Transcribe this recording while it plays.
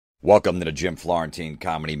Welcome to the Jim Florentine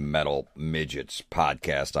Comedy Metal Midgets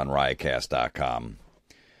podcast on riotcast.com.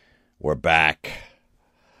 We're back.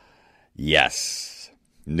 Yes.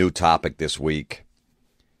 New topic this week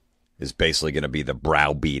is basically going to be the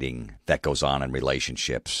browbeating that goes on in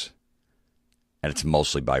relationships. And it's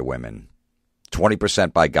mostly by women.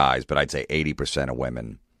 20% by guys, but I'd say 80% of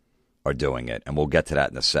women are doing it. And we'll get to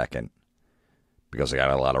that in a second because I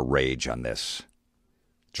got a lot of rage on this.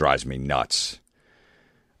 Drives me nuts.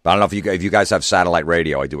 But I don't know if you guys have satellite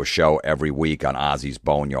radio. I do a show every week on Ozzy's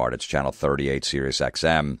Boneyard. It's channel 38, Sirius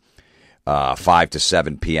XM, 5 to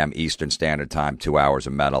 7 p.m. Eastern Standard Time, 2 hours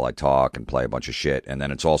of metal. I talk and play a bunch of shit. And then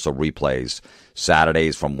it's also replays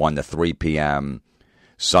Saturdays from 1 to 3 p.m.,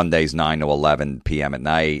 Sundays 9 to 11 p.m. at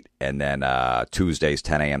night, and then Tuesdays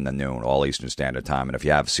 10 a.m. to noon, all Eastern Standard Time. And if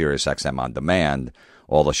you have Sirius XM on demand,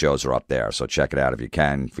 all the shows are up there. So check it out if you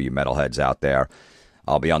can for you metalheads out there.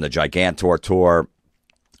 I'll be on the Gigantor Tour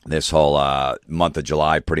this whole month of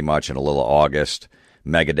July, pretty much, and a little August.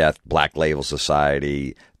 Megadeth, Black Label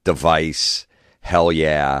Society, Device, Hell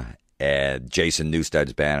Yeah, and Jason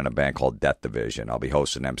Newsted's band and a band called Death Division. I'll be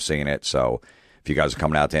hosting them, seeing it. So if you guys are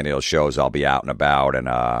coming out to any of those shows, I'll be out and about and,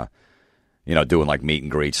 doing like meet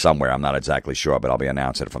and greets somewhere. I'm not exactly sure, but I'll be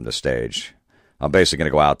announcing it from the stage. I'm basically going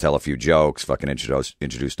to go out, tell a few jokes, fucking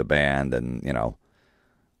introduce the band, and,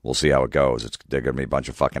 we'll see how it goes. They're going to be a bunch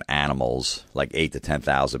of fucking animals, like 8,000 to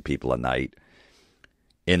 10,000 people a night,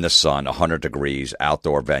 in the sun, 100 degrees,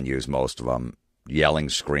 outdoor venues, most of them, yelling,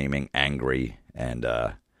 screaming, angry, and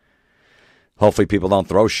hopefully people don't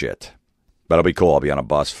throw shit. But it'll be cool. I'll be on a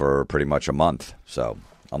bus for pretty much a month, so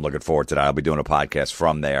I'm looking forward to that. I'll be doing a podcast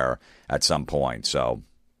from there at some point, so,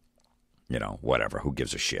 whatever. Who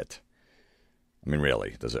gives a shit? I mean,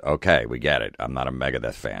 really, okay, we get it. I'm not a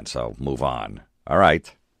Megadeth fan, so move on. All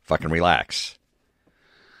right. Fucking relax.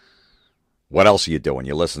 What else are you doing?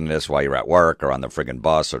 You listen to this while you're at work or on the friggin'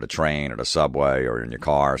 bus or the train or the subway or in your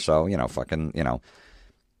car. So, you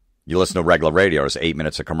listen to regular radio. There's 8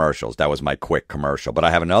 minutes of commercials. That was my quick commercial. But I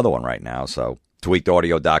have another one right now. So,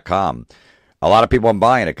 tweakedaudio.com. A lot of people are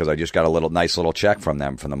buying it because I just got a nice little check from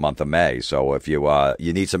them from the month of May. So, if you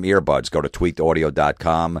need some earbuds, go to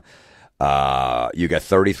tweakedaudio.com. You get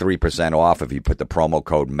 33% off if you put the promo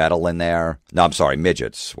code METAL in there. No, I'm sorry,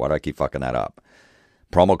 midgets. Why do I keep fucking that up?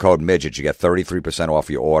 Promo code midgets. You get 33%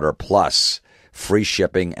 off your order, plus free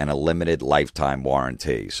shipping and a limited lifetime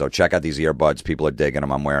warranty. So check out these earbuds. People are digging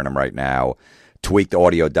them. I'm wearing them right now.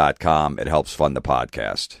 Tweakedaudio.com. It helps fund the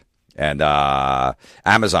podcast. And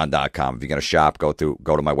Amazon.com. If you're going to shop, go to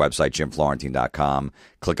my website, jimflorentine.com.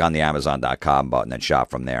 Click on the Amazon.com button and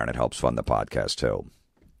shop from there, and it helps fund the podcast too.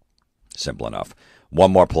 Simple enough.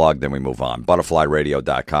 One more plug, then we move on.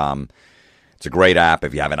 Butterflyradio.com. It's a great app.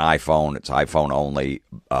 If you have an iPhone, it's iPhone only.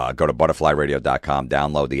 Go to butterflyradio.com,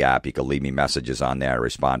 download the app. You can leave me messages on there,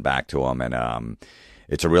 respond back to them, and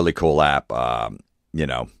it's a really cool app.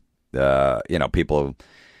 People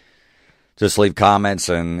just leave comments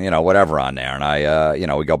and whatever on there, and I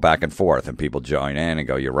we go back and forth, and people join in and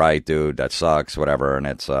go, "You're right, dude. That sucks," whatever, and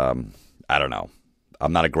it's I don't know.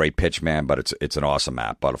 I'm not a great pitch man, but it's an awesome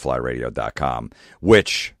app, butterflyradio.com,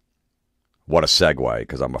 which, what a segue,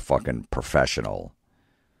 because I'm a fucking professional.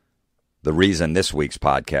 The reason this week's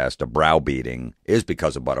podcast, a browbeating, is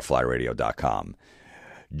because of butterflyradio.com.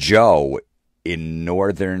 Joe in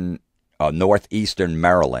northeastern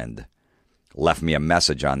Maryland left me a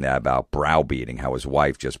message on there about browbeating, how his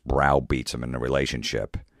wife just browbeats him in a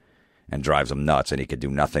relationship and drives him nuts, and he could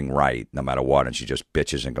do nothing right no matter what, and she just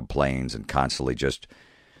bitches and complains and constantly just,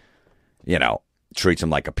 treats him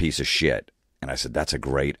like a piece of shit. And I said, that's a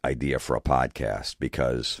great idea for a podcast,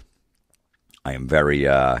 because I am very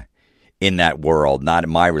in that world, not in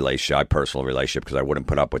my relationship, my personal relationship, because I wouldn't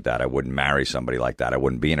put up with that. I wouldn't marry somebody like that. I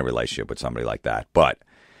wouldn't be in a relationship with somebody like that. But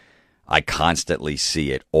I constantly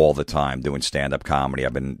see it all the time doing stand-up comedy.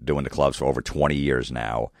 I've been doing the clubs for over 20 years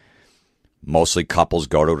now. Mostly couples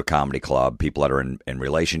go to the comedy club, people that are in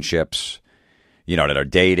relationships, that are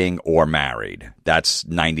dating or married. That's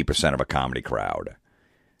 90% of a comedy crowd.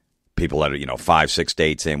 People that are, 5, 6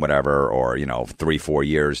 dates in, whatever, or, 3, 4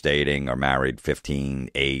 years dating, or married 15,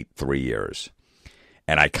 8, 3 years.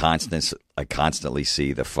 And I constantly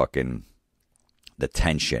see the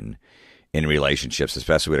tension in relationships,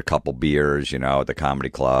 especially with a couple beers, at the comedy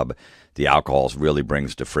club. The alcohol really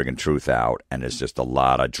brings the friggin' truth out, and there's just a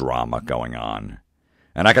lot of drama going on.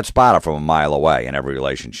 And I could spot it from a mile away in every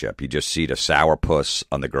relationship. You just see the sourpuss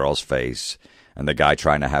on the girl's face and the guy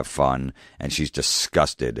trying to have fun, and she's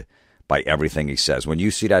disgusted by everything he says. When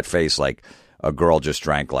you see that face, like a girl just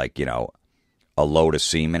drank, a load of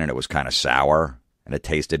semen and it was kind of sour and it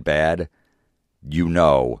tasted bad,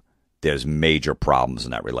 there's major problems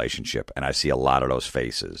in that relationship. And I see a lot of those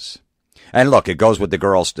faces. And look, it goes with the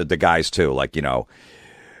girls, the guys too. Like, the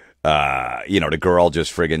girl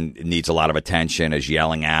just friggin' needs a lot of attention, is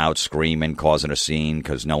yelling out, screaming, causing a scene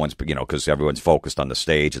because because everyone's focused on the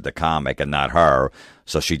stage at the comic and not her.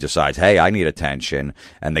 So she decides, hey, I need attention.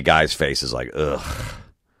 And the guy's face is like, ugh.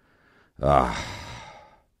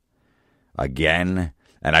 Again.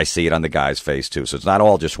 And I see it on the guy's face too. So it's not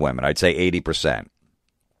all just women. I'd say 80%.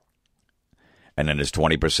 And then there's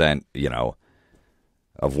 20%,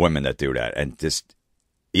 of women that do that. And just,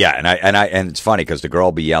 yeah, and it's funny because the girl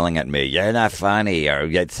will be yelling at me, you're not funny, or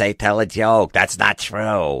you'd say, tell a joke. That's not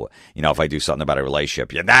true. If I do something about a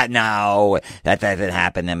relationship, you're not, no, that doesn't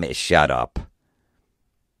happen to me. Shut up.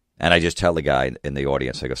 And I just tell the guy in the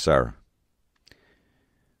audience, I go, sir,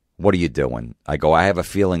 what are you doing? I go, I have a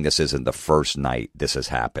feeling this isn't the first night this has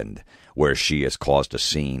happened where she has caused a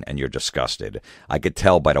scene and you're disgusted. I could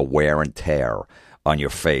tell by the wear and tear on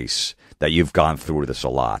your face that you've gone through this a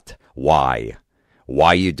lot. Why? Why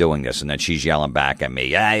are you doing this? And then she's yelling back at me,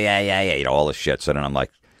 yeah, all this shit. So then I'm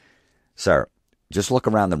like, sir, just look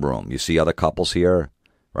around the room. You see other couples here,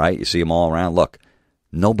 right? You see them all around. Look,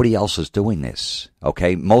 nobody else is doing this,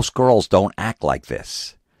 okay? Most girls don't act like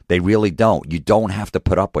this. They really don't. You don't have to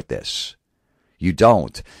put up with this. You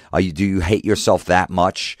don't. Do you hate yourself that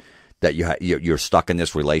much that you're stuck in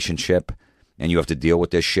this relationship and you have to deal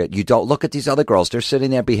with this shit? You don't. Look at these other girls. They're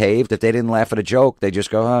sitting there behaved. If they didn't laugh at a joke, they just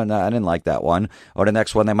go, oh, no, I didn't like that one. Or the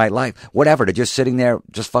next one they might like. Whatever. They're just sitting there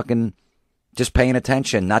just paying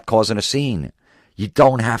attention, not causing a scene. You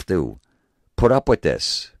don't have to put up with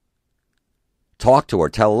this. Talk to her.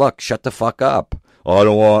 Tell her, look, shut the fuck up. Oh, I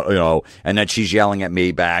don't want, and then she's yelling at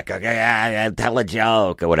me back, okay, tell a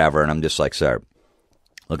joke or whatever. And I'm just like, sir,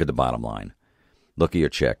 look at the bottom line. Look at your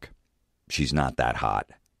chick. She's not that hot.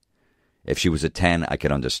 If she was a 10, I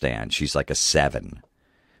could understand. She's like a 7.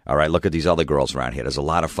 All right, look at these other girls around here. There's a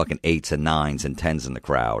lot of fucking 8s and 9s and 10s in the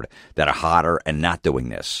crowd that are hotter and not doing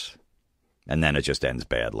this. And then it just ends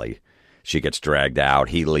badly. She gets dragged out.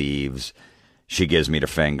 He leaves. She gives me the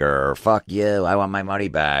finger. Fuck you. I want my money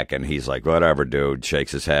back. And he's like, whatever, dude.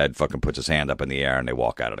 Shakes his head, fucking puts his hand up in the air, and they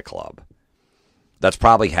walk out of the club. That's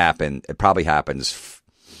probably happened. It probably happens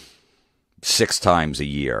 6 times a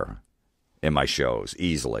year in my shows,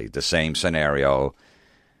 easily. The same scenario,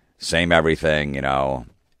 same everything, and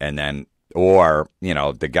then, or,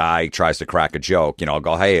 the guy tries to crack a joke, I'll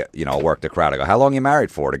go, hey, I'll work the crowd. I go, how long you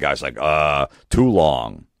married for? The guy's like, too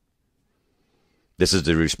long. This is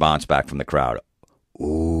the response back from the crowd.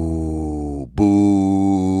 Ooh,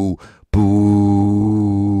 boo,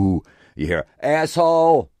 boo. You hear,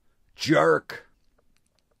 asshole, jerk.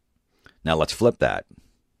 Now let's flip that.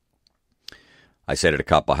 I say to the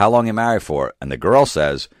couple, how long you married for? And the girl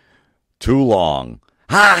says, too long.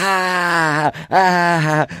 Ha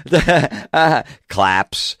ha ha.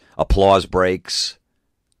 Claps, applause breaks.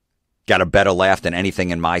 Got a better laugh than anything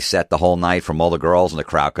in my set the whole night from all the girls in the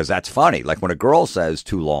crowd, because that's funny. Like when a girl says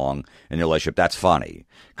too long in your relationship, that's funny.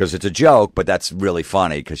 Because it's a joke, but that's really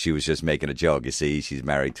funny because she was just making a joke. You see, she's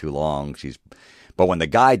married too long. But when the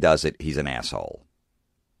guy does it, he's an asshole.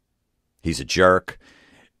 He's a jerk.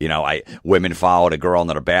 Women followed a girl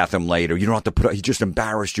into the bathroom later. You don't have to put up, he just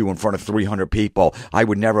embarrassed you in front of 300 people. I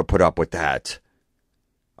would never put up with that.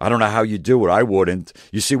 I don't know how you do it. I wouldn't.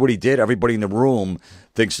 You see what he did? Everybody in the room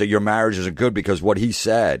thinks that your marriage isn't good because what he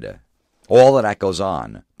said. All of that goes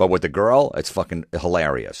on. But with the girl, it's fucking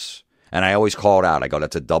hilarious. And I always call it out. I go,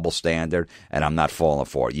 that's a double standard, and I'm not falling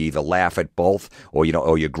for it. You either laugh at both or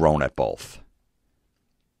you're grown at both.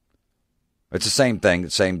 It's the same thing,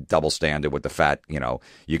 same double standard with the fat,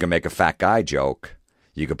 you can make a fat guy joke.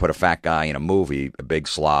 You could put a fat guy in a movie, a big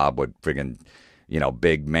slob with friggin',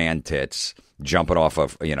 big man tits, jumping off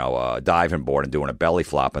of, a diving board and doing a belly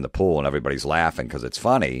flop in the pool, and everybody's laughing because it's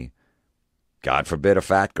funny. God forbid a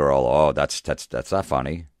fat girl. Oh, that's not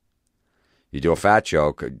funny. You do a fat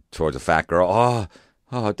joke towards a fat girl.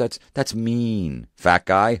 Oh, that's mean. Fat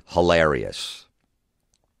guy, hilarious.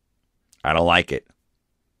 I don't like it.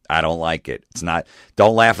 It's not.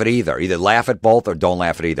 Don't laugh at either. Either laugh at both or don't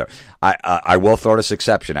laugh at either. I will throw this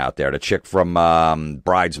exception out there. The chick from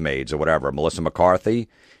Bridesmaids or whatever, Melissa McCarthy,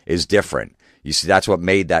 is different. You see, that's what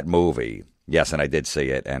made that movie. Yes, and I did see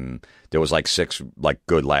it, and there was 6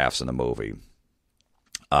 good laughs in the movie.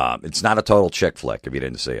 It's not a total chick flick if you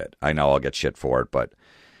didn't see it. I know I'll get shit for it, but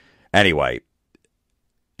anyway,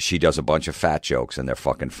 she does a bunch of fat jokes, and they're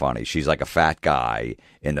fucking funny. She's like a fat guy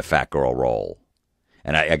in the fat girl role.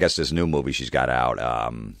 And I guess this new movie she's got out,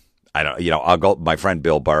 I don't, I'll go. My friend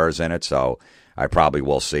Bill Burr's in it, so I probably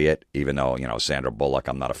will see it, even though, Sandra Bullock,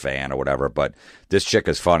 I'm not a fan or whatever. But this chick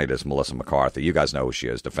is funny, this Melissa McCarthy. You guys know who she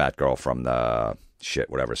is, the fat girl from the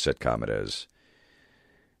whatever sitcom it is.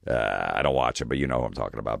 I don't watch it, but you know who I'm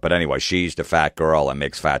talking about. But anyway, she's the fat girl and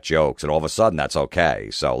makes fat jokes, and all of a sudden that's okay.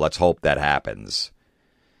 So let's hope that happens.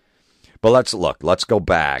 But let's go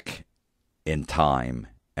back in time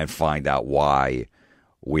and find out why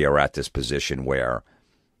we are at this position where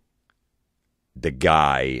the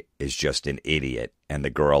guy is just an idiot and the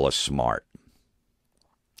girl is smart.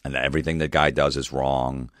 And everything the guy does is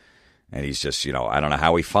wrong. And he's just, I don't know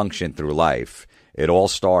how he functioned through life. It all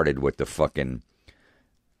started with the fucking,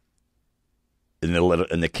 in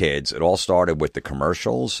the kids, it all started with the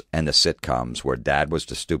commercials and the sitcoms where dad was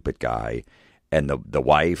the stupid guy and the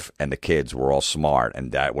wife and the kids were all smart.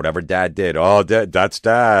 And whatever dad did, that's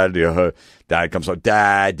dad. Dad comes up,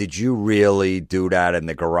 Dad, did you really do that in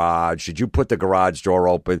the garage? Did you put the garage door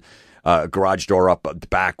up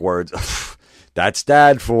backwards? That's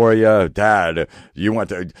dad for you. Dad, you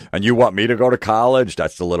want me to go to college?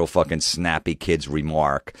 That's the little fucking snappy kid's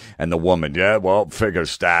remark. And the woman, yeah, well,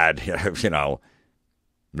 figures dad,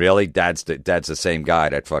 Really? Dad's the same guy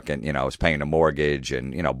that fucking, is paying the mortgage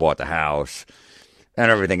and, bought the house and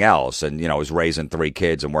everything else and, is raising 3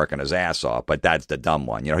 kids and working his ass off. But dad's the dumb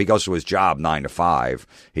one. He goes to his job 9 to 5.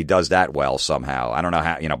 He does that well somehow. I don't know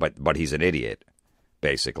how, but he's an idiot,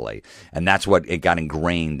 basically. And that's what it got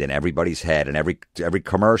ingrained in everybody's head. And every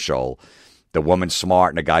commercial, the woman's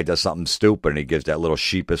smart and the guy does something stupid and he gives that little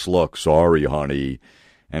sheepish look. Sorry, honey.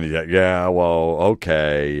 And he's like, yeah, well,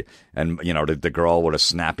 okay. And, the girl with a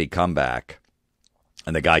snappy comeback.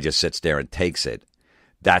 And the guy just sits there and takes it.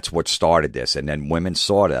 That's what started this. And then women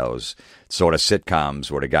saw those sort of sitcoms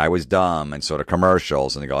where the guy was dumb and sort of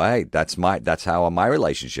commercials. And they go, hey, that's how my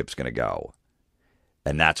relationship's going to go.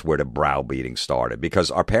 And that's where the browbeating started.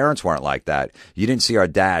 Because our parents weren't like that. You didn't see our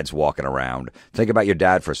dads walking around. Think about your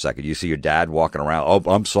dad for a second. You see your dad walking around. Oh,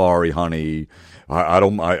 I'm sorry, honey. I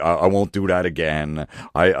won't do that again.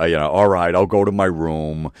 All right, I'll go to my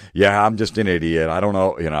room. Yeah, I'm just an idiot. I don't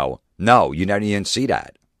know, No, you never even see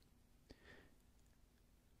that.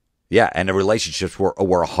 Yeah, and the relationships were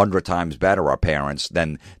 100 times better, our parents,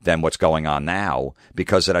 than what's going on now.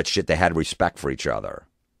 Because of that shit, they had respect for each other.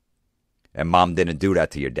 And mom didn't do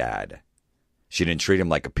that to your dad. She didn't treat him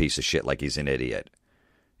like a piece of shit, like he's an idiot.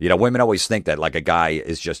 Women always think that like a guy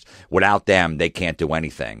is just, without them, they can't do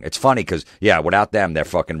anything. It's funny because, without them, they're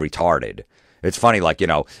fucking retarded. It's funny, like,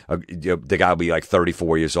 the guy will be like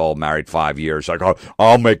 34 years old, married 5 years. Like, oh,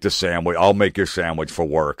 I'll make the sandwich. I'll make your sandwich for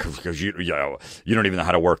work because you don't even know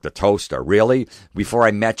how to work the toaster. Really? Before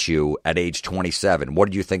I met you at age 27, what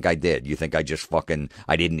did you think I did? You think I just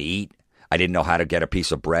I didn't eat? I didn't know how to get a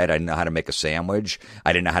piece of bread. I didn't know how to make a sandwich.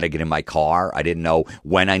 I didn't know how to get in my car. I didn't know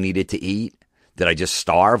when I needed to eat. Did I just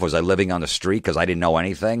starve? Was I living on the street because I didn't know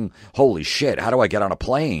anything? Holy shit, how do I get on a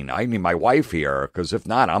plane? I need my wife here because if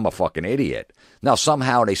not, I'm a fucking idiot. Now,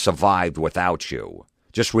 somehow they survived without you.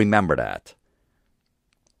 Just remember that.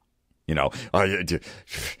 He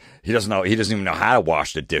doesn't know. He doesn't even know how to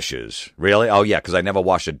wash the dishes. Really? Oh, yeah, because I never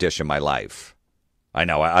washed a dish in my life. I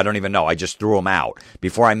know. I don't even know. I just threw them out.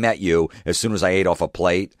 Before I met you, as soon as I ate off a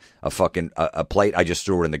plate, a plate, I just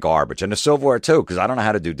threw it in the garbage. And the silverware, too, because I don't know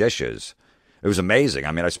how to do dishes. It was amazing.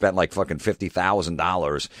 I mean, I spent like fucking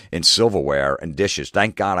 $50,000 in silverware and dishes.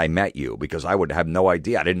 Thank God I met you because I would have no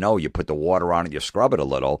idea. I didn't know you put the water on it, you scrub it a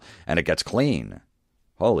little, and it gets clean.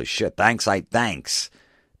 Holy shit. Thanks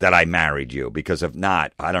that I married you because if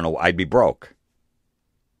not, I don't know, I'd be broke.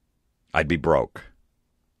 And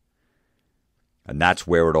that's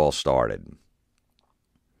where it all started.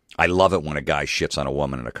 I love it when a guy shits on a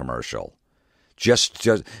woman in a commercial. Just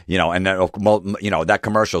and that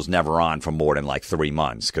commercial's never on for more than like 3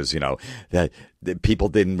 months because the people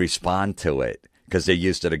didn't respond to it because they're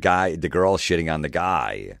used to the girl shitting on the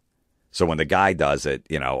guy. So when the guy does it,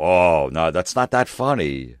 oh no, that's not that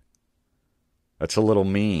funny. That's a little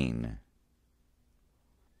mean.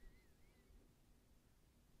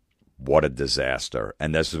 What a disaster!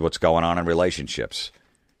 And this is what's going on in relationships.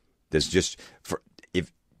 There's just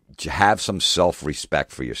have some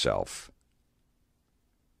self-respect for yourself.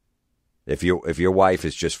 If your wife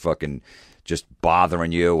is just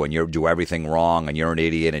bothering you and you do everything wrong and you're an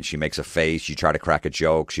idiot and she makes a face, you try to crack a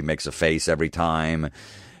joke, she makes a face every time.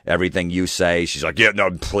 Everything you say, she's like, yeah,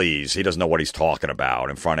 no, please. He doesn't know what he's talking about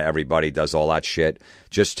in front of everybody, does all that shit.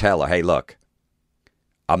 Just tell her, hey, look,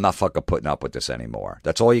 I'm not fucking putting up with this anymore.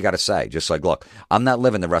 That's all you got to say. Just like, look, I'm not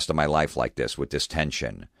living the rest of my life like this with this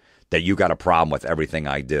tension that you got a problem with everything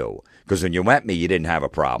I do. Because when you met me, you didn't have a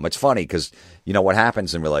problem. It's funny because, what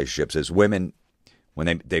happens in relationships is women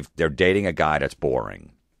when they're dating a guy that's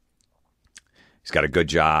boring. He's got a good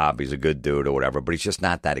job, he's a good dude or whatever, but he's just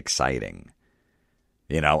not that exciting.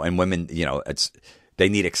 And women, they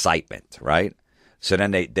need excitement, right? So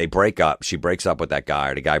then they break up. She breaks up with that guy,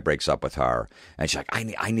 or the guy breaks up with her, and she's like,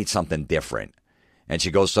 I need something different. And she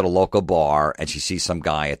goes to the local bar, and she sees some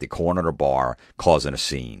guy at the corner of the bar causing a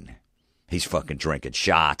scene. He's fucking drinking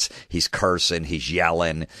shots. He's cursing. He's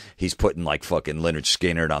yelling. He's putting like fucking Lynyrd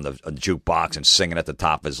Skynyrd on the jukebox and singing at the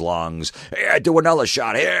top of his lungs. Yeah, do another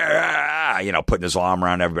shot here. Putting his arm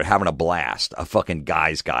around everybody, having a blast. A fucking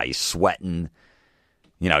guy's guy. He's sweating.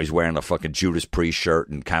 He's wearing a fucking Judas Priest shirt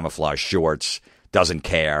and camouflage shorts. Doesn't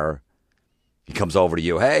care. He comes over to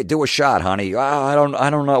you. Hey, do a shot, honey. Oh, I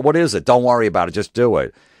don't know. What is it? Don't worry about it. Just do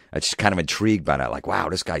it. I'm just kind of intrigued by that. Like, wow,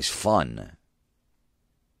 this guy's fun.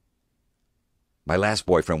 My last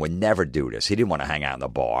boyfriend would never do this. He didn't want to hang out in the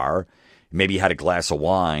bar. Maybe he had a glass of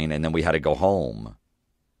wine, and then we had to go home.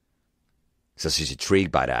 So she's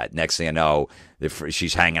intrigued by that. Next thing I know,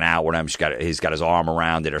 she's hanging out with him. He's got his arm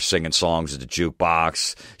around it. They're singing songs at the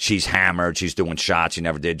jukebox. She's hammered. She's doing shots. She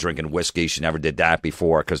never did drinking whiskey. She never did that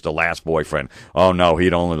before because the last boyfriend, oh, no,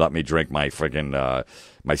 he'd only let me drink my freaking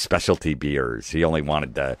my specialty beers. He only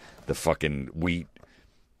wanted the fucking wheat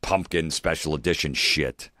pumpkin special edition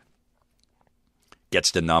shit.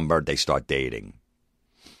 Gets the number. They start dating.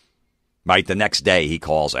 Right, the next day he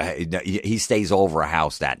calls. He stays over a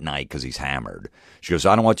house that night because he's hammered. She goes,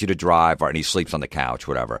 I don't want you to drive. And he sleeps on the couch,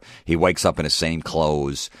 whatever. He wakes up in his same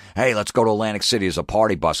clothes. Hey, let's go to Atlantic City. There's a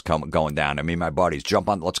party bus going down. Me and my buddies. Jump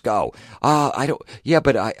on. Let's go. I don't. Yeah,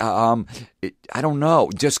 but I don't know.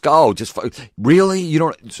 Just go. Really? You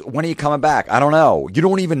don't. When are you coming back? I don't know. You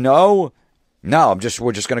don't even know? No,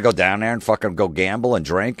 we're just going to go down there and fucking go gamble and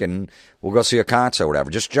drink and we'll go see a concert or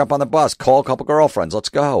whatever. Just jump on the bus, call a couple girlfriends, let's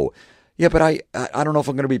go. Yeah, but I don't know if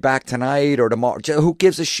I'm going to be back tonight or tomorrow. Who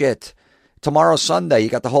gives a shit? Tomorrow's Sunday. You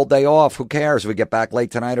got the whole day off. Who cares if we get back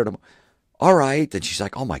late tonight or tomorrow? All right. And she's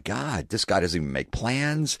like, oh my God, this guy doesn't even make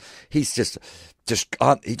plans. He's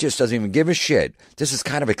he just doesn't even give a shit. This is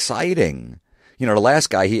kind of exciting. The last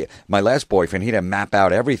guy, my last boyfriend, he didn't map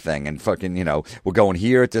out everything and fucking, we're going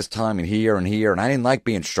here at this time and here and here. And I didn't like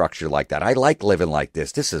being structured like that. I like living like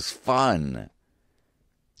this. This is fun.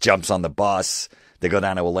 Jumps on the bus. They go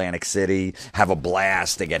down to Atlantic City, have a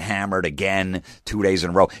blast. They get hammered again 2 days in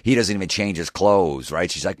a row. He doesn't even change his clothes, right?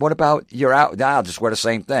 She's like, what about you're out? Nah, I'll just wear the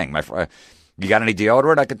same thing. You got any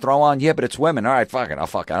deodorant I can throw on? Yeah, but it's women. All right, fuck it.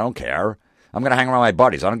 I don't care. I'm going to hang around my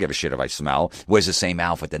buddies. I don't give a shit if I smell. Wears the same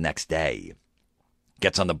outfit the next day.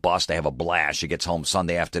 Gets on the bus. They have a blast. She gets home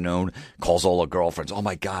Sunday afternoon, calls all her girlfriends. Oh,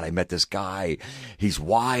 my God, I met this guy. He's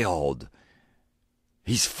wild.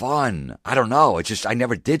 He's fun. I don't know. I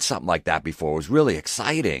never did something like that before. It was really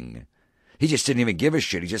exciting. He just didn't even give a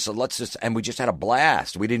shit. He just said, and we just had a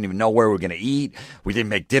blast. We didn't even know where we were going to eat. We didn't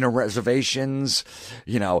make dinner reservations.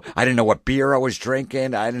 I didn't know what beer I was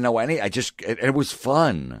drinking. I didn't know it was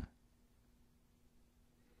fun.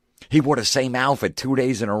 He wore the same outfit 2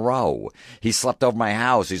 days in a row. He slept over my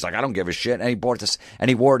house. He's like, I don't give a shit. And he bought this, and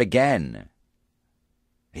he wore it again.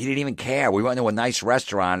 He didn't even care. We went to a nice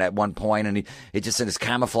restaurant at one point, and he just in his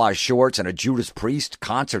camouflage shorts and a Judas Priest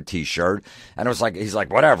concert T-shirt. And it was like, he's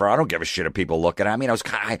like, whatever. I don't give a shit if people look at me.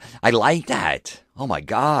 I like that. Oh my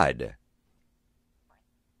God.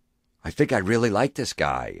 I think I really like this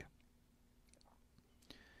guy.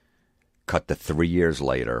 Cut to 3 years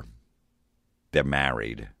later. They're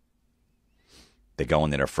married. They go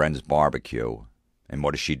into their friend's barbecue. And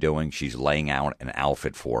what is she doing? She's laying out an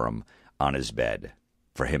outfit for him on his bed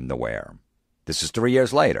for him to wear. This is 3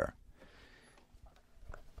 years later.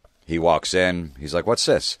 He walks in. He's like, what's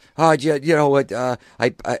this? Oh, you know what? I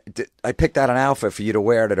picked out an outfit for you to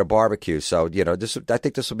wear at a barbecue. So, I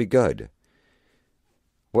think this will be good.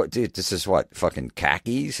 What? Dude, this is what? Fucking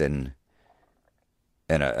khakis and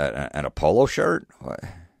a polo shirt?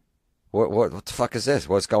 What the fuck is this?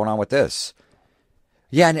 What's going on with this?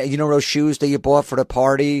 Yeah, and those shoes that you bought for the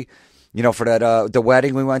party, for that the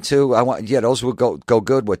wedding we went to. Those would go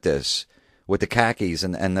good with this, with the khakis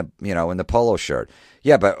and the and the polo shirt.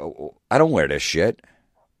 Yeah, but I don't wear this shit.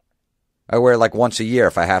 I wear it like once a year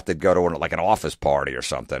if I have to go to like an office party or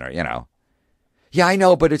something, or Yeah, I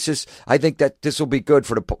know, but it's just I think that this will be good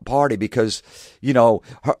for the party because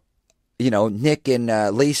Nick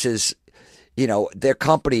and Lisa's, their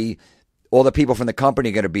company. All the people from the company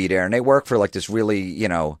are going to be there, and they work for like this really,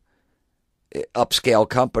 upscale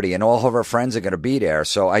company, and all of her friends are going to be there.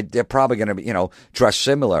 So they're probably going to be, dressed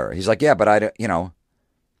similar. He's like, yeah, but I've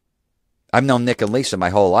known Nick and Lisa my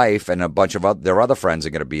whole life, and a bunch of their other friends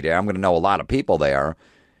are going to be there. I'm going to know a lot of people there.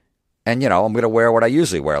 And, I'm going to wear what I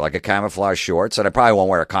usually wear, like a camouflage shorts. And I probably won't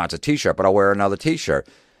wear a concert t-shirt, but I'll wear another t-shirt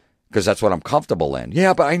because that's what I'm comfortable in.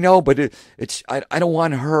 Yeah, but I know, but I don't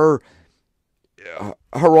want her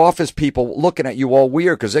office people looking at you all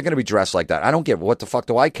weird because they're going to be dressed like that. I don't give, what the fuck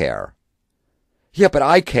do I care? Yeah, but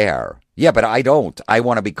I care. Yeah, but I don't. I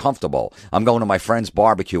want to be comfortable. I'm going to my friend's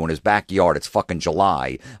barbecue in his backyard. It's fucking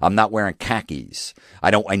July. I'm not wearing khakis.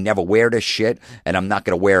 I never wear this shit, and I'm not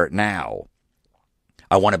going to wear it now.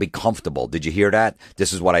 I want to be comfortable. Did you hear that?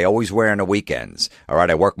 This is what I always wear on the weekends. All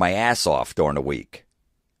right, I work my ass off during the week.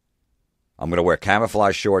 I'm going to wear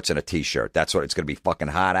camouflage shorts and a t-shirt. That's what it's going to be fucking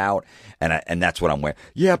hot out, and that's what I'm wearing.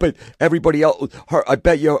 Yeah, but everybody else, I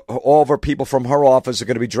bet you all of her people from her office are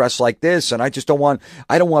going to be dressed like this, and I don't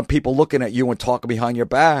want people looking at you and talking behind your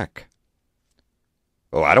back.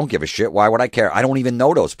 Oh, I don't give a shit. Why would I care? I don't even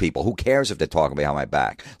know those people. Who cares if they're talking behind my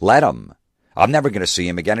back? Let them. I'm never going to see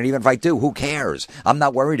him again, and even if I do, who cares? I'm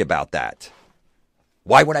not worried about that.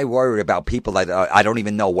 Why would I worry about people that I don't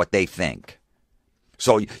even know what they think?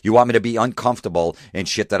 So you want me to be uncomfortable in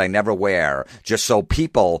shit that I never wear just so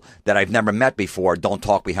people that I've never met before don't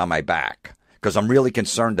talk behind my back? Because I'm really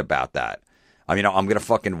concerned about that. I'm going to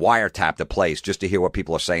fucking wiretap the place just to hear what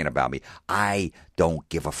people are saying about me. I don't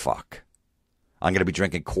give a fuck. I'm going to be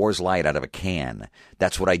drinking Coors Light out of a can.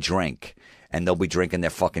 That's what I drink. And they'll be drinking their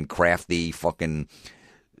fucking crafty fucking,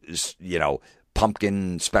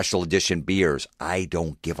 pumpkin special edition beers. I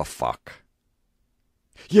don't give a fuck.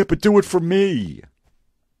 Yeah, but do it for me.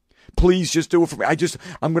 Please just do it for me.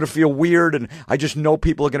 I'm going to feel weird, and I just know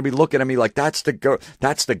people are going to be looking at me like, that's the girl,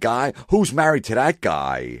 that's the guy. Who's married to that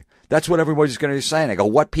guy? That's what everybody's going to be saying. I go,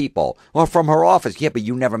 what people? Well, from her office. Yeah, but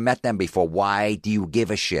you never met them before. Why do you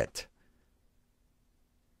give a shit?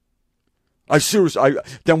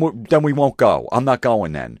 Then we won't go. I'm not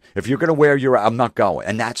going then. If you're going to wear I'm not going.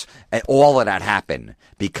 And all of that happened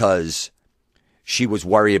because she was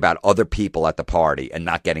worried about other people at the party and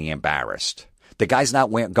not getting embarrassed. The guy's not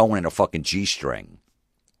going in a fucking G-string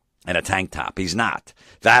and a tank top. He's not.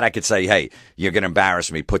 That I could say, hey, you're going to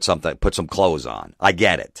embarrass me. Put some clothes on. I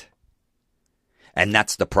get it. And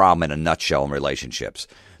that's the problem in a nutshell in relationships.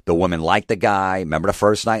 The women like the guy. Remember the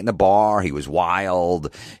first night in the bar? He was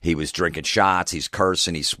wild. He was drinking shots. He's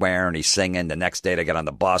cursing. He's swearing. He's singing. The next day they got on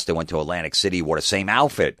the bus. They went to Atlantic City. Wore the same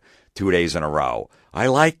outfit 2 days in a row. I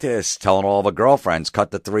like this. Telling all the girlfriends. Cut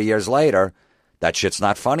to 3 years later. That shit's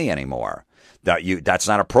not funny anymore. That's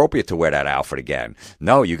not appropriate to wear that outfit again.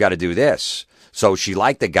 No, you got to do this. So she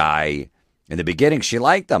liked the guy. In the beginning, she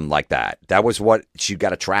liked him like that. That was what she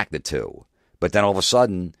got attracted to. But then all of a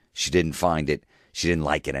sudden, she didn't find it. She didn't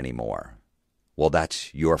like it anymore. Well,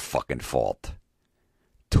 that's your fucking fault.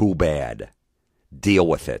 Too bad. Deal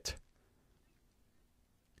with it.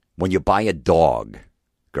 When you buy a dog,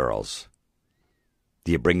 girls,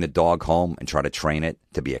 do you bring the dog home and try to train it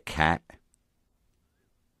to be a cat?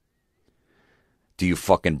 Do you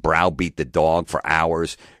fucking browbeat the dog for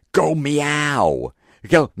hours? Go meow.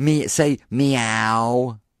 Say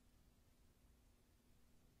meow.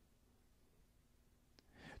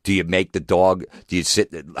 Do you make the dog,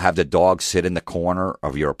 have the dog sit in the corner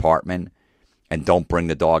of your apartment and don't bring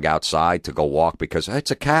the dog outside to go walk because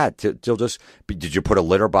it's a cat. Did you put a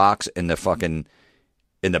litter box in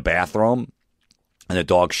the bathroom and the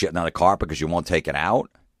dog's shitting on the carpet because you won't take it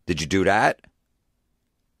out? Did you do that?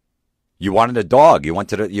 You wanted a dog. I'm going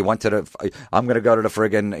to go to the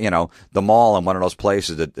friggin', the mall and one of those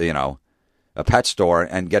places that, a pet store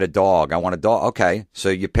and get a dog. I want a dog. Okay. So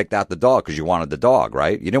you picked out the dog because you wanted the dog,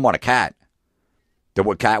 right? You didn't want a cat. The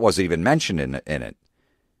cat wasn't even mentioned in it.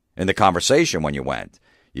 In the conversation when you went.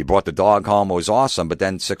 You brought the dog home. It was awesome. But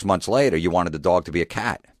then 6 months later, you wanted the dog to be a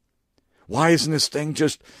cat. Why does this thing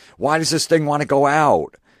want to go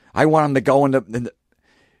out? I want him to go in the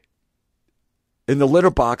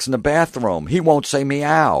litter box in the bathroom. He won't say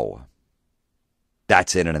meow.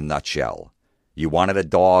 That's it in a nutshell. You wanted a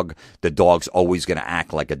dog, the dog's always going to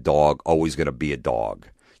act like a dog, always going to be a dog.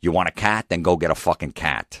 You want a cat, then go get a fucking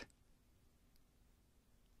cat.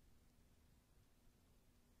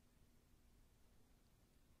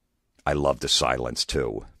 I love the silence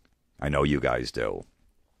too. I know you guys do.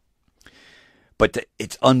 But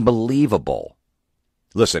it's unbelievable.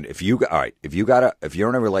 Listen, if you're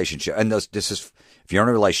in a relationship, and if you're in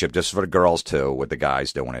a relationship, this is for the girls too, with the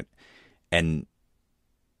guys doing it, and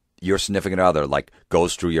your significant other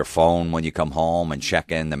goes through your phone when you come home and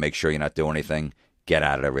check in to make sure you're not doing anything, get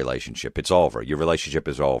out of the relationship. It's over. Your relationship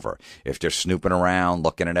is over. If they're snooping around,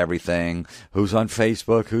 looking at everything, who's on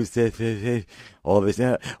Facebook, who's this, all this,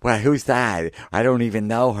 well, who's that? I don't even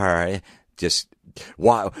know her. Just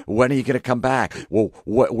Why? When are you going to come back? Well,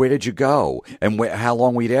 where did you go? And how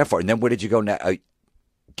long were you there for? And then where did you go?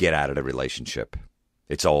 Get out of the relationship.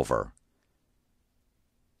 It's over.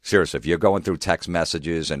 Seriously, if you're going through text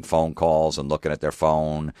messages and phone calls and looking at their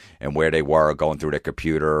phone and where they were, going through their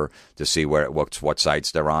computer to see what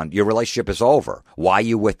sites they're on, your relationship is over. Why are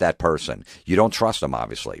you with that person? You don't trust them,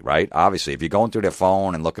 obviously, right? Obviously, if you're going through their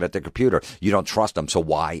phone and looking at their computer, you don't trust them. So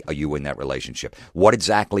why are you in that relationship? What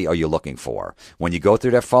exactly are you looking for? When you go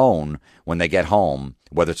through their phone, when they get home,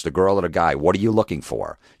 whether it's the girl or the guy, what are you looking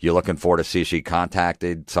for? You're looking for to see if she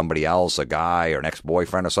contacted somebody else, a guy or an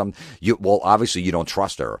ex-boyfriend or something? Well, obviously you don't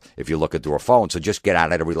trust her if you look through her phone, so just get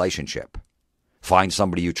out of the relationship. Find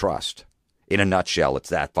somebody you trust. In a nutshell, it's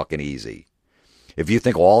that fucking easy. If you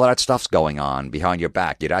think all of that stuff's going on behind your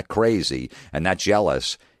back, you're that crazy and that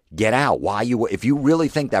jealous, get out. If you really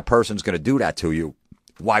think that person's going to do that to you,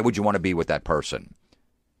 why would you want to be with that person?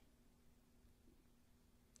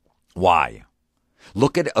 Why?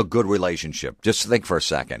 Look at a good relationship. Just think for a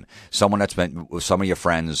second. Someone that's been with some of your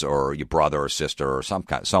friends or your brother or sister or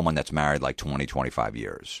someone that's married like 20, 25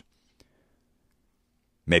 years.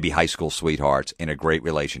 Maybe high school sweethearts in a great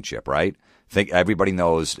relationship, right? Think everybody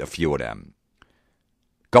knows a few of them.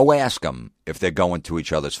 Go ask them if they're going to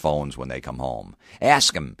each other's phones when they come home.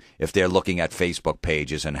 Ask them if they're looking at Facebook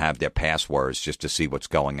pages and have their passwords just to see what's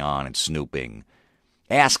going on and snooping.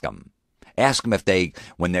 Ask them. Ask them if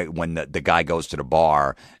when the guy goes to the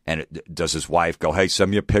bar and does his wife go, hey, send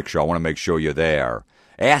me a picture. I want to make sure you're there.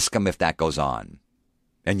 Ask them if that goes on.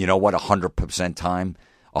 And you know what? 100%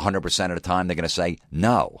 of the time, they're going to say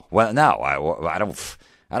no. Well, no, I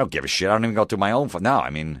don't give a shit. I don't even go through my own phone. No, I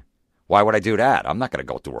mean, why would I do that? I'm not going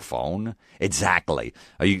to go through her phone. Exactly.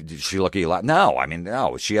 Did she look at you like, no, I mean,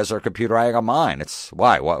 no, she has her computer. I got mine. It's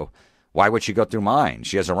why would she go through mine?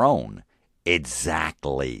 She has her own.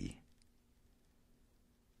 Exactly.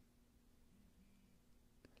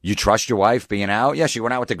 You trust your wife being out? Yeah, she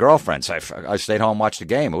went out with the girlfriends. I stayed home and watched the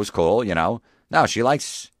game. It was cool, you know. No, she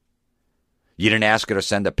likes... You didn't ask her to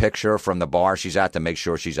send a picture from the bar she's at to make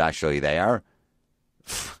sure she's actually there?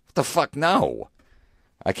 What the fuck? No.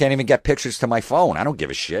 I can't even get pictures to my phone. I don't give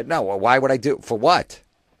a shit. No, why would I do... For what?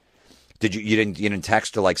 You didn't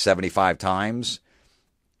text her like 75 times?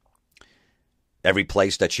 Every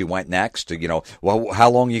place that she went next, well, how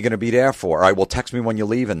long are you going to be there for? All right, well, text me when you're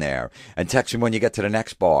leaving there, and text me when you get to the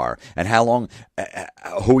next bar, and how long,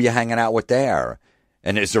 who are you hanging out with there?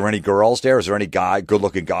 And is there any girls there? Is there any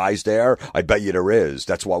good-looking guys there? I bet you there is.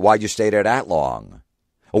 That's why'd you stay there that long?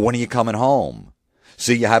 Or when are you coming home?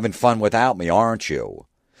 See, you're having fun without me, aren't you?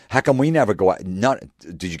 How come we never go out?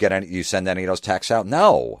 Did you send any of those texts out?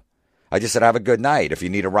 No. I just said, have a good night. If you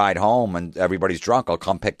need a ride home and everybody's drunk, I'll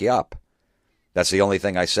come pick you up. That's the only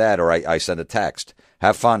thing I said, or I sent a text.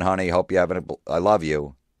 Have fun, honey. Hope you I love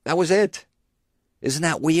you. That was it. Isn't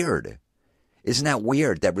that weird? Isn't that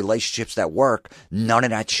weird that relationships that work, none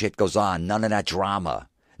of that shit goes on. None of that drama.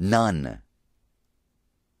 None.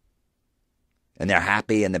 And they're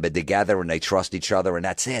happy and they've been together and they trust each other and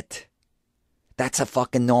that's it. That's a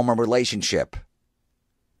fucking normal relationship.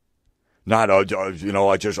 I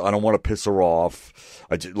don't want to piss her off.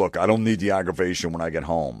 Look, I don't need the aggravation when I get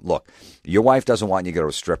home. Look, your wife doesn't want you to go to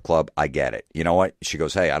a strip club. I get it. You know what? She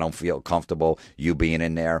goes, hey, I don't feel comfortable you being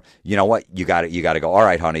in there. You know what? You got to go, all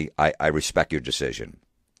right, honey, I respect your decision.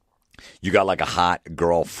 You got like a hot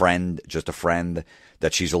girlfriend, just a friend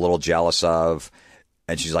that she's a little jealous of.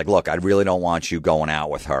 And she's like, look, I really don't want you going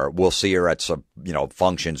out with her. We'll see her at some,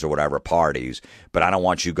 functions or whatever, parties. But I don't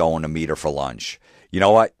want you going to meet her for lunch. You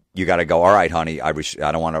know what? You got to go, all right, honey, I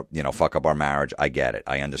don't want to, fuck up our marriage. I get it.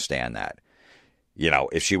 I understand that.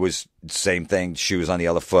 If she was, same thing, she was on the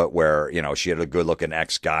other foot where, she had a good-looking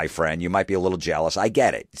ex-guy friend, you might be a little jealous. I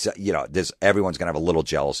get it. So, everyone's going to have a little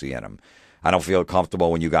jealousy in them. I don't feel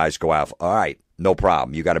comfortable when you guys go out. All right, no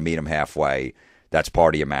problem. You got to meet him halfway. That's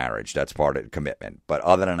part of your marriage. That's part of the commitment. But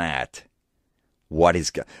other than that,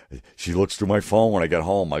 she looks through my phone when I get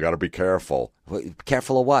home. I got to be careful.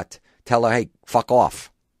 Careful of what? Tell her, hey, fuck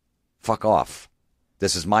off. Fuck off.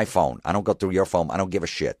 This is my phone. I don't go through your phone. I don't give a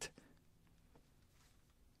shit.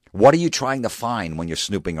 What are you trying to find when you're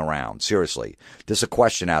snooping around? Seriously. There's a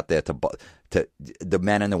question out there to the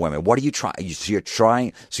men and the women. What are you trying? So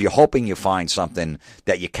you're hoping you find something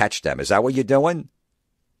that you catch them. Is that what you're doing?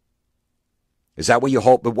 Is that what you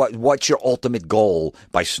hope? What's your ultimate goal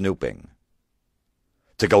by snooping?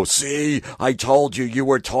 To go, see, I told you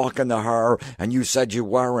were talking to her and you said you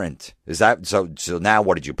weren't. Is that so now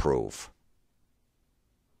what did you prove?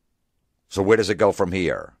 So where does it go from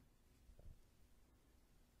here?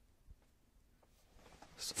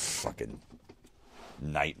 It's a fucking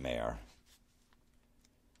nightmare.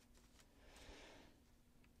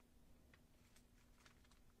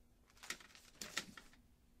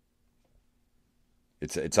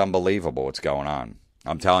 It's unbelievable what's going on.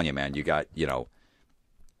 I'm telling you, man, you get in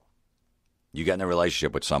a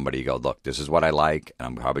relationship with somebody, you go, look, this is what I like, and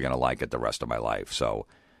I'm probably going to like it the rest of my life. So,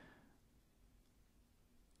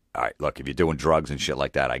 all right, look, if you're doing drugs and shit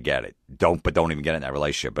like that, I get it. Don't even get in that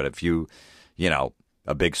relationship. But if you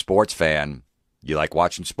a big sports fan, you like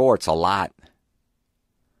watching sports a lot,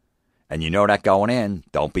 and you know that going in,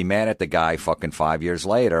 don't be mad at the guy fucking 5 years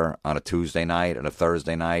later on a Tuesday night and a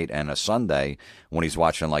Thursday night and a Sunday when he's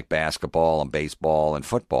watching like basketball and baseball and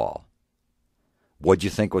football. What'd you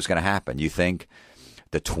think was going to happen? You think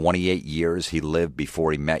the 28 years he lived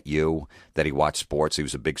before he met you, that he watched sports, he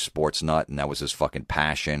was a big sports nut, and that was his fucking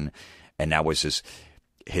passion, and that was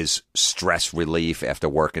his stress relief after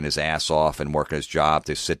working his ass off and working his job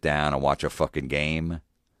to sit down and watch a fucking game?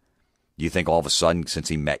 You think all of a sudden, since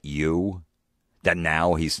he met you, that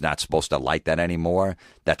now he's not supposed to like that anymore?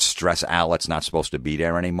 That stress outlet's not supposed to be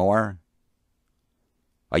there anymore?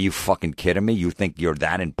 Are you fucking kidding me? You think you're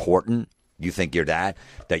that important? You think you're that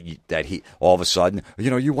he all of a sudden,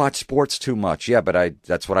 you watch sports too much. Yeah, but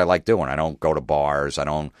that's what I like doing. I don't go to bars. I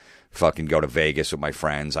don't fucking go to Vegas with my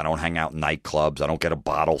friends. I don't hang out in nightclubs. I don't get a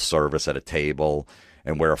bottle service at a table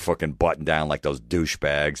and wear a fucking button down like those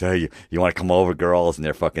douchebags. Hey, you want to come over, girls? And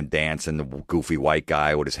they're fucking dancing. The goofy white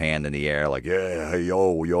guy with his hand in the air like, yeah, hey,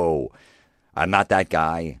 yo. I'm not that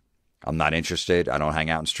guy. I'm not interested. I don't hang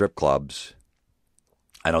out in strip clubs.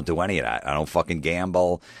 I don't do any of that. I don't fucking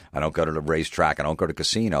gamble. I don't go to the racetrack. I don't go to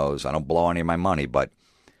casinos. I don't blow any of my money. But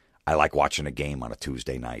I like watching a game on a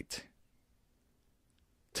Tuesday night.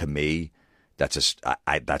 To me, that's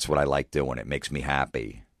what I like doing. It makes me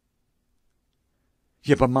happy.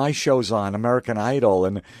 Yeah, but my show's on, American Idol,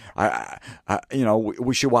 and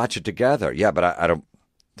we should watch it together. Yeah, but I don't.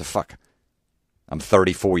 The fuck. I'm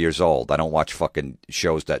 34 years old. I don't watch fucking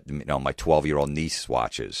shows that my 12-year-old niece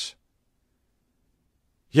watches.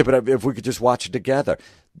 Yeah, but if we could just watch it together.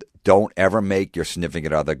 Don't ever make your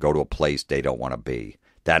significant other go to a place they don't want to be.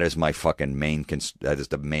 That is my fucking main. That is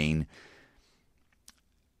the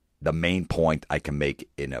main point I can make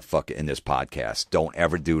in this podcast. Don't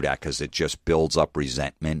ever do that because it just builds up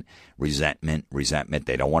resentment.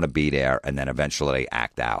 They don't want to be there, and then eventually they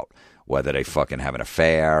act out. Whether they fucking have an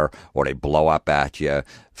affair or they blow up at you,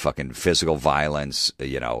 fucking physical violence,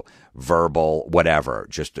 verbal, whatever.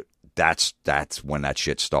 Just that's when that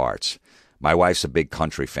shit starts. My wife's a big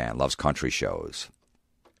country fan, loves country shows.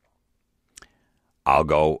 I'll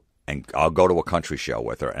go to a country show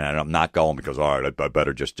with her, and I'm not going because, all right, I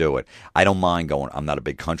better just do it. I don't mind going. I'm not a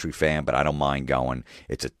big country fan, but I don't mind going.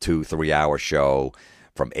 It's a 2-3 hour show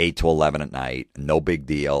from 8 to 11 at night. No big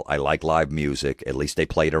deal. I like live music. At least they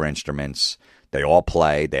play their instruments. They all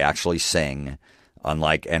play. They actually sing,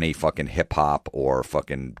 unlike any fucking hip-hop or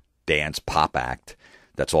fucking dance pop act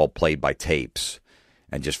that's all played by tapes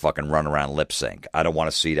and just fucking run around lip sync. I don't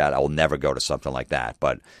want to see that. I will never go to something like that,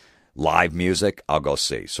 but live music, I'll go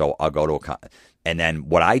see. So I'll go to and then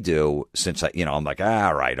what I do, since I'm like,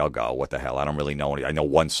 all right, I'll go. What the hell? I don't really know any. I know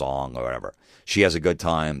one song or whatever. She has a good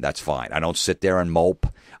time. That's fine. I don't sit there and mope.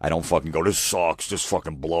 I don't fucking go, this sucks. This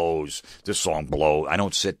fucking blows. This song blows. I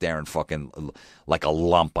don't sit there and fucking like a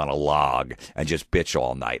lump on a log and just bitch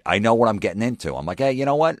all night. I know what I'm getting into. I'm like, hey, you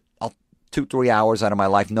know what? 2-3 hours out of my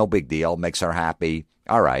life, no big deal. Makes her happy.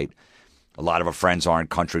 All right. A lot of her friends aren't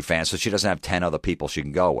country fans, so she doesn't have 10 other people she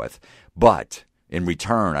can go with. But in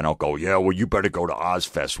return, I don't go, yeah, well, you better go to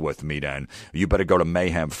Ozfest with me then. You better go to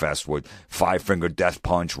Mayhem Fest with Five Finger Death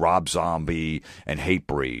Punch, Rob Zombie, and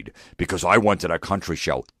Hatebreed. Because I went to that country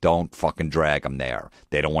show. Don't fucking drag them there.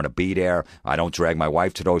 They don't want to be there. I don't drag my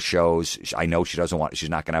wife to those shows. I know she's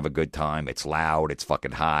not going to have a good time. It's loud. It's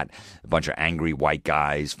fucking hot. A bunch of angry white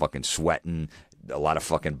guys fucking sweating. A lot of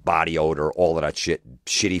fucking body odor, all of that shit.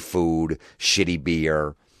 Shitty food, shitty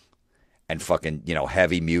beer. And fucking,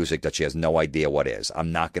 heavy music that she has no idea what is.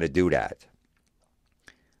 I'm not going to do that.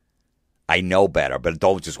 I know better, but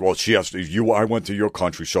don't just, well, she has to, I went to your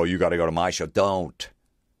country show, you got to go to my show. Don't.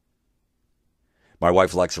 My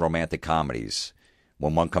wife likes romantic comedies.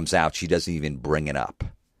 When one comes out, she doesn't even bring it up.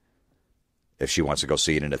 If she wants to go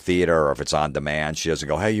see it in a theater or if it's on demand, she doesn't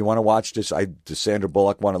go, hey, you want to watch this? The Sandra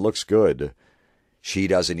Bullock one, it looks good. She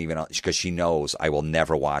doesn't even, because she knows I will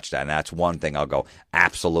never watch that. And that's one thing I'll go,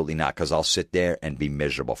 absolutely not, because I'll sit there and be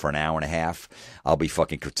miserable for an hour and a half. I'll be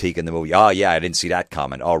fucking critiquing the movie. Oh, yeah, I didn't see that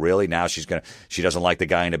coming. Oh, really? Now she doesn't like the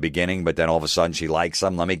guy in the beginning, but then all of a sudden she likes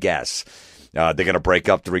him? Let me guess. They're going to break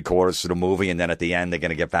up 3/4 of the movie, and then at the end they're going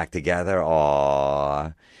to get back together.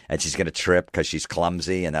 Aww. And she's going to trip because she's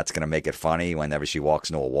clumsy, and that's going to make it funny whenever she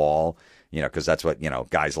walks into a wall. Because that's what,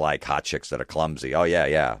 guys like, hot chicks that are clumsy. Oh, yeah,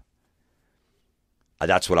 yeah.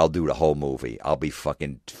 That's what I'll do the whole movie. I'll be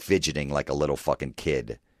fucking fidgeting like a little fucking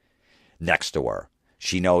kid next to her.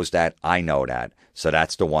 She knows that. I know that. So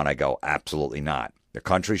that's the one I go, absolutely not. The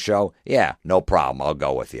country show? Yeah, no problem. I'll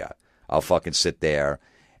go with you. I'll fucking sit there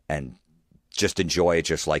and just enjoy it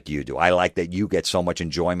just like you do. I like that you get so much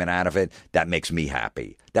enjoyment out of it. That makes me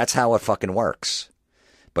happy. That's how it fucking works.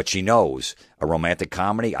 But she knows a romantic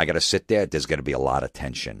comedy, I got to sit there. There's going to be a lot of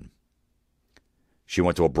tension. She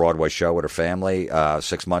went to a Broadway show with her family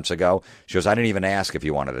 6 months ago. She goes, I didn't even ask if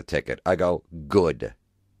you wanted a ticket. I go, good.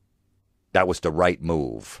 That was the right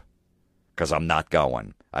move. Because I'm not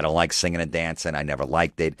going. I don't like singing and dancing. I never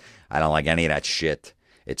liked it. I don't like any of that shit.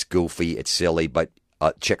 It's goofy. It's silly. But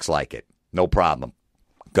chicks like it. No problem.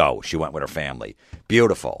 Go. She went with her family.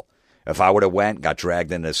 Beautiful. If I would have went, got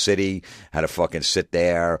dragged into the city, had to fucking sit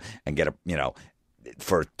there and get a,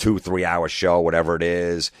 for a 2-3 hour show, whatever it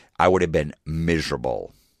is, I would have been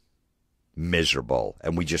miserable. Miserable.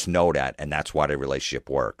 And we just know that, and that's why the relationship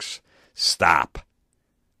works. Stop.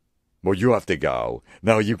 Well, you have to go.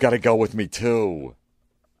 No, you got to go with me too.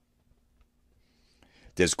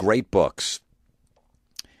 There's great books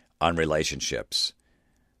on relationships.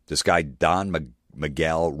 This guy, Don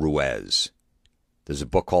Miguel Ruiz. There's a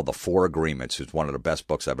book called The Four Agreements. It's one of the best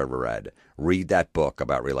books I've ever read. Read that book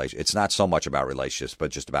about relationships. It's not so much about relationships,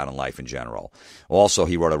 but just about in life in general. Also,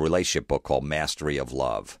 he wrote a relationship book called Mastery of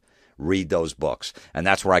Love. Read those books. And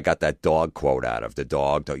that's where I got that dog quote out of. The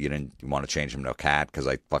dog, you didn't want to change him to a cat because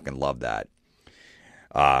I fucking love that.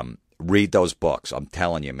 Read those books. I'm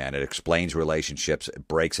telling you, man. It explains relationships. It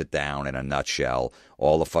breaks it down in a nutshell.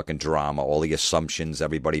 All the fucking drama, all the assumptions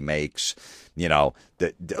everybody makes.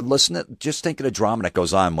 Listen to, just think of the drama that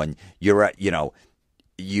goes on when you're at,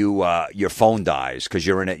 your phone dies because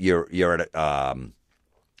you're in it. You're at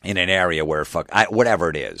in an area where whatever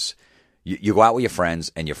it is. You go out with your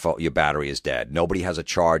friends and your battery is dead. Nobody has a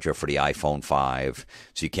charger for the iPhone 5,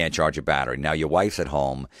 so you can't charge your battery. Now your wife's at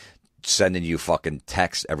home sending you fucking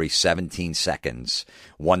texts every 17 seconds,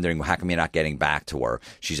 wondering how come you're not getting back to her.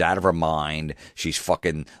 She's out of her mind. She's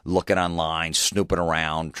fucking looking online, snooping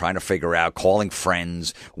around, trying to figure out, calling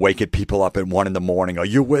friends, waking people up at 1 a.m. Are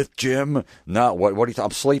you with Jim? No, what are you I'm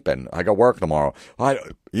sleeping. I got work tomorrow.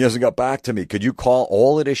 He hasn't got back to me. Could you call?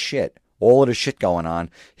 All of this shit going on.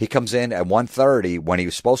 He comes in at 1:30 when he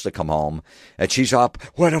was supposed to come home, and she's up.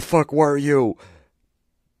 Where the fuck were you?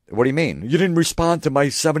 What do you mean? You didn't respond to my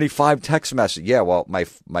 75 text message. Yeah, well,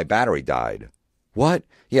 my battery died. What?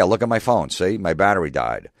 Yeah, look at my phone. See? My battery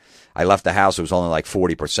died. I left the house. It was only like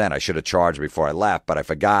 40%. I should have charged before I left, but I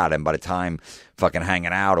forgot. And by the time fucking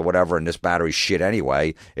hanging out or whatever, and this battery's shit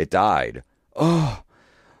anyway, it died. Oh.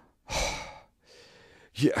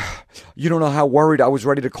 Yeah. You don't know how worried I was,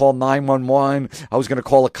 ready to call 911. I was going to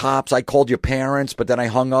call the cops. I called your parents, but then I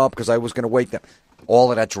hung up because I was going to wake them.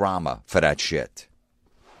 All of that drama for that shit.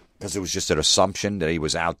 Because it was just an assumption that he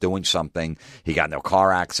was out doing something. He got in a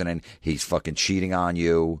car accident. He's fucking cheating on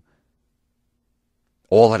you.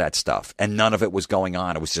 All of that stuff. And none of it was going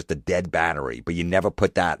on. It was just a dead battery. But you never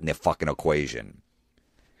put that in the fucking equation.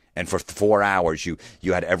 And for 4 hours, you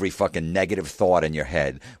had every fucking negative thought in your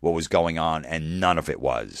head, what was going on, and none of it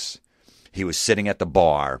was. He was sitting at the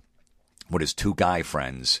bar with his 2 guy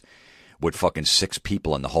friends with fucking 6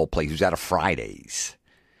 people in the whole place. He was out of Fridays.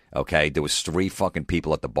 Okay, there was 3 fucking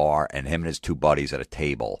people at the bar and him and his 2 buddies at a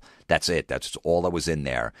table. That's it. That's all that was in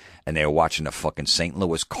there. And they were watching the fucking St.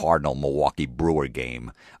 Louis Cardinal Milwaukee Brewer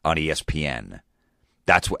game on ESPN.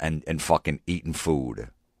 That's what, and fucking eating food.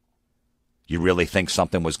 You really think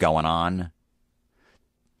something was going on?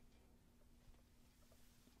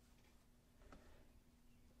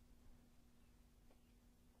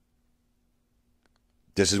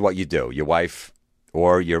 This is what you do. Your wife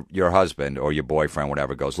or your husband or your boyfriend,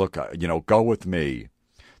 whatever, goes, look, go with me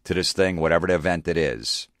to this thing, whatever the event it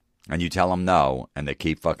is. And you tell them no, and they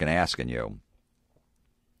keep fucking asking you.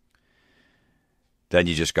 Then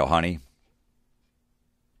you just go, honey,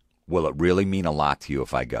 will it really mean a lot to you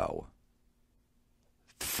if I go?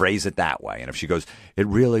 Phrase it that way. And if she goes, it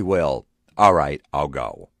really will. All right, I'll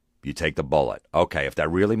go. You take the bullet. Okay, if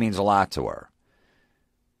that really means a lot to her,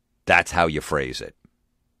 that's how you phrase it.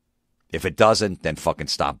 If it doesn't, then fucking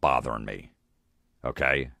stop bothering me.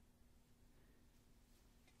 Okay?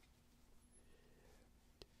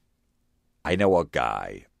 I know a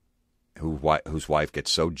guy whose wife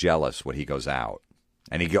gets so jealous when he goes out,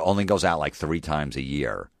 and he only goes out like 3 times a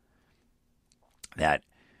year, that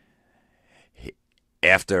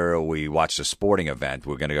after we watched a sporting event,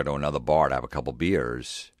 we're going to go to another bar to have a couple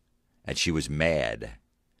beers, and she was mad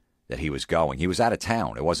that he was going. He was out of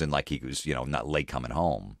town. It wasn't like he was, not late coming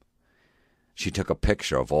home. She took a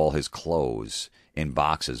picture of all his clothes in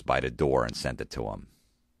boxes by the door and sent it to him.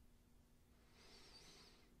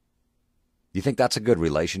 You think that's a good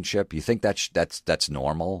relationship? You think that's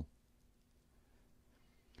normal?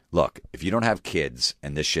 Look, if you don't have kids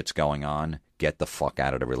and this shit's going on, get the fuck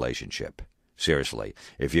out of the relationship. Seriously.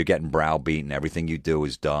 If you're getting browbeaten, everything you do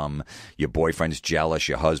is dumb, your boyfriend's jealous,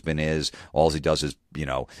 your husband is, all he does is,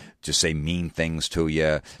 just say mean things to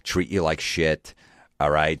you, treat you like shit,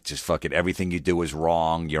 all right? Just fucking everything you do is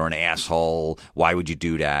wrong, you're an asshole, why would you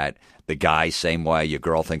do that? The guy, same way, your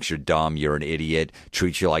girl thinks you're dumb, you're an idiot,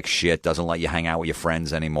 treats you like shit, doesn't let you hang out with your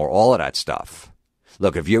friends anymore, all of that stuff.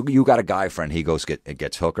 Look, if you got a guy friend, he goes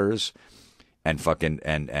gets hookers and fucking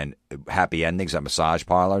and happy endings at massage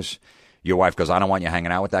parlors. Your wife goes, I don't want you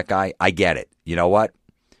hanging out with that guy. I get it. You know what?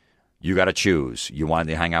 You got to choose. You want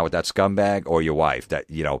to hang out with that scumbag or your wife? That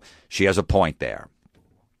she has a point there.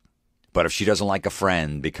 But if she doesn't like a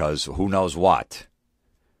friend because who knows what,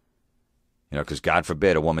 because God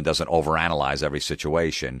forbid a woman doesn't overanalyze every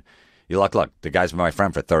situation. You're like, look, the guy's been my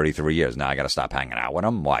friend for 33 years. Now I got to stop hanging out with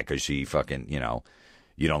him. Why? Because she fucking,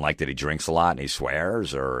 you don't like that he drinks a lot and he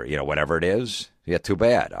swears or, whatever it is. Yeah, too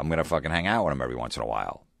bad. I'm going to fucking hang out with him every once in a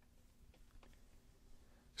while.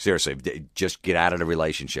 Seriously, just get out of the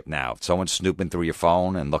relationship now. If someone's snooping through your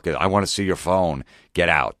phone and I want to see your phone, get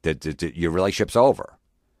out. Your relationship's over.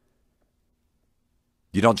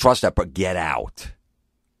 You don't trust that, but get out.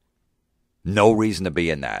 No reason to be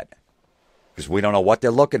in that. Because we don't know what they're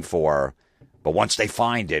looking for. But once they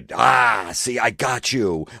find it, see, I got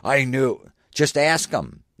you. I knew. Just ask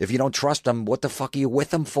them. If you don't trust them, what the fuck are you with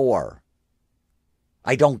them for?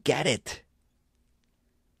 I don't get it.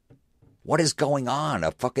 What is going on?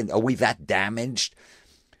 Are we that damaged?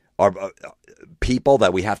 Are people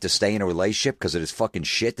that we have to stay in a relationship because of this fucking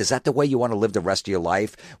shit? Is that the way you want to live the rest of your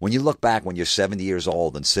life? When you look back when you're 70 years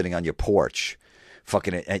old and sitting on your porch,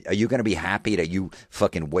 are you going to be happy that you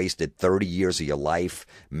fucking wasted 30 years of your life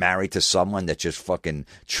married to someone that just fucking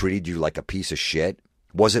treated you like a piece of shit?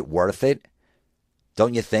 Was it worth it?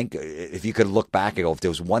 Don't you think if you could look back and go, if there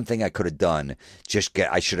was one thing I could have done,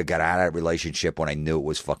 I should have got out of that relationship when I knew it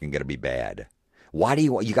was fucking going to be bad. Why do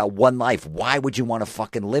you got one life? Why would you want to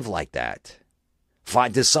fucking live like that?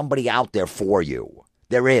 There's somebody out there for you.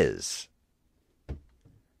 There is.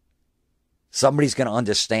 Somebody's going to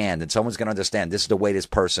understand, and someone's going to understand this is the way this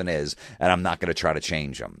person is, and I'm not going to try to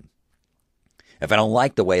change them. If I don't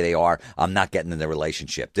like the way they are, I'm not getting in the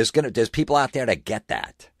relationship. There's people out there that get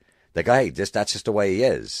that. They go, hey, that's just the way he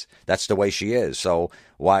is. That's the way she is. So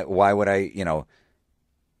why would I,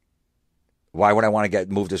 why would I want to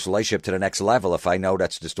move this relationship to the next level if I know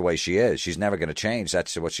that's just the way she is? She's never going to change.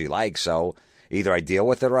 That's what she likes. So either I deal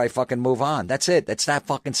with it or I fucking move on. That's it. It's that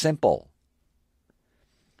fucking simple.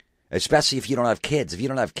 Especially if you don't have kids. If you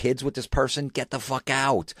don't have kids with this person, get the fuck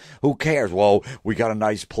out. Who cares? Well, we got a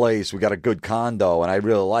nice place. We got a good condo and I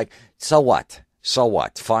really like. So what? So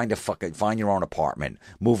what? Find your own apartment.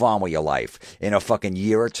 Move on with your life. In a fucking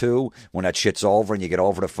year or two, when that shit's over and you get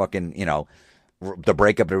over the fucking, the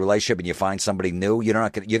breakup of the relationship and you find somebody new, you're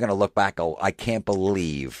gonna look back and go, I can't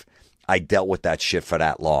believe I dealt with that shit for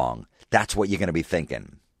that long. That's what you're gonna be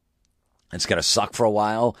thinking. It's gonna suck for a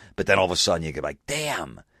while, but then all of a sudden you're gonna be like,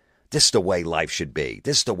 damn, this is the way life should be.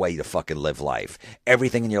 This is the way to fucking live life.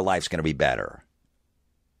 Everything in your life's gonna be better.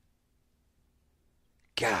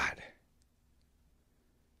 God.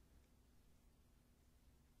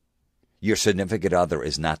 Your significant other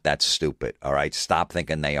is not that stupid, all right? Stop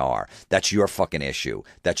thinking they are. That's your fucking issue.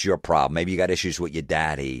 That's your problem. Maybe you got issues with your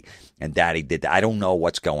daddy, and daddy did that. I don't know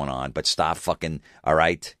what's going on, but stop fucking, all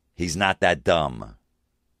right? He's not that dumb.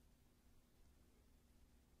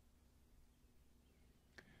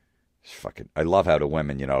 I love how the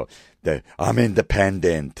women, I'm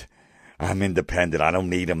independent. I don't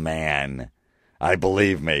need a man.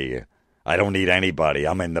 Believe me, I don't need anybody.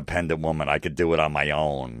 I'm an independent woman. I could do it on my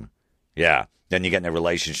own. Yeah. Then you get in a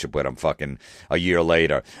relationship with him fucking a year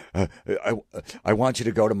later. I want you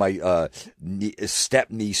to go to my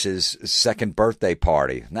step-niece's second birthday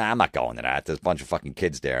party. Nah, I'm not going to that. There's a bunch of fucking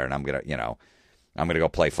kids there, and I'm going to go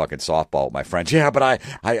play fucking softball with my friends. Yeah, but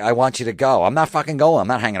I want you to go. I'm not fucking going. I'm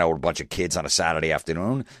not hanging out with a bunch of kids on a Saturday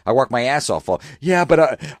afternoon. I work my ass off. Yeah,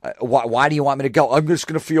 but why do you want me to go? I'm just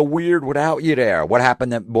going to feel weird without you there. What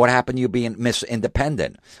happened to you being Miss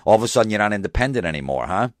Independent? All of a sudden, you're not independent anymore,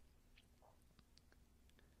 huh?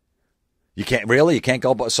 You can't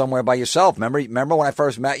go somewhere by yourself. Remember when I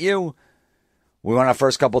first met you? We went on our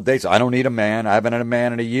first couple of dates. I don't need a man. I haven't had a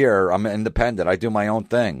man in a year. I'm independent. I do my own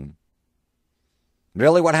thing.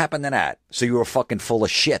 Really? What happened to that? So you were fucking full of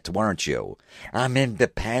shit, weren't you? I'm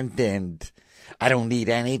independent. I don't need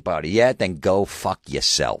anybody. Yeah, then go fuck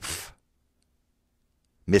yourself.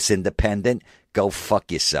 Miss Independent, go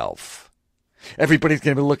fuck yourself. Everybody's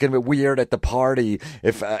going to be looking a bit weird at the party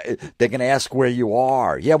if they're going to ask where you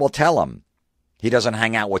are. Yeah, well, tell him. He doesn't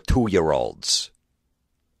hang out with 2-year-olds.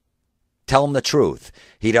 Tell him the truth.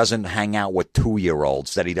 He doesn't hang out with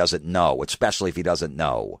 2-year-olds that he doesn't know, especially if he doesn't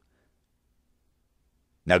know.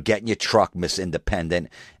 Now get in your truck, Miss Independent,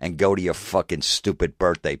 and go to your fucking stupid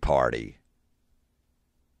birthday party.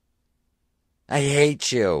 I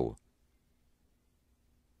hate you.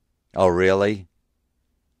 Oh, really?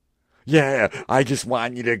 Yeah, I just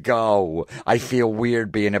want you to go. I feel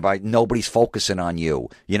weird being about. Nobody's focusing on you.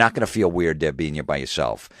 You're not going to feel weird there being here by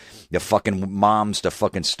yourself. The fucking moms, the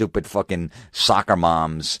fucking stupid fucking soccer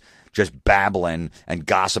moms, just babbling and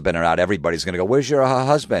gossiping around. Everybody's going to go, where's your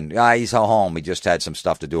husband? He's home. He just had some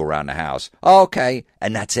stuff to do around the house. Okay.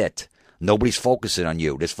 And that's it. Nobody's focusing on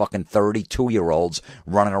you. There's fucking 32-year-olds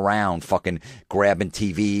running around fucking grabbing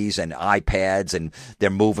TVs and iPads, and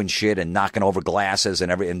they're moving shit and knocking over glasses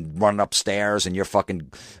and running upstairs, and you're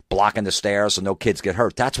fucking blocking the stairs so no kids get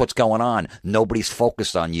hurt. That's what's going on. Nobody's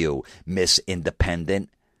focused on you, Miss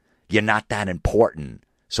Independent. You're not that important.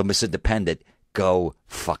 So, Miss Independent, go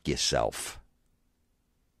fuck yourself.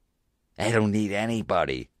 I don't need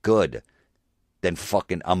anybody. Good. Then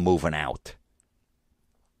fucking I'm moving out.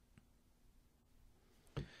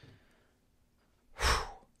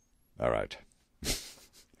 All right.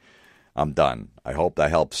 I'm done. I hope I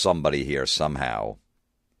help somebody here somehow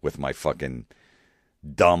with my fucking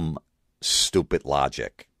dumb, stupid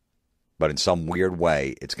logic. But in some weird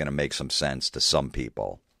way, it's going to make some sense to some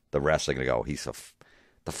people. The rest are going to go,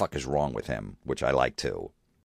 the fuck is wrong with him? Which I like too.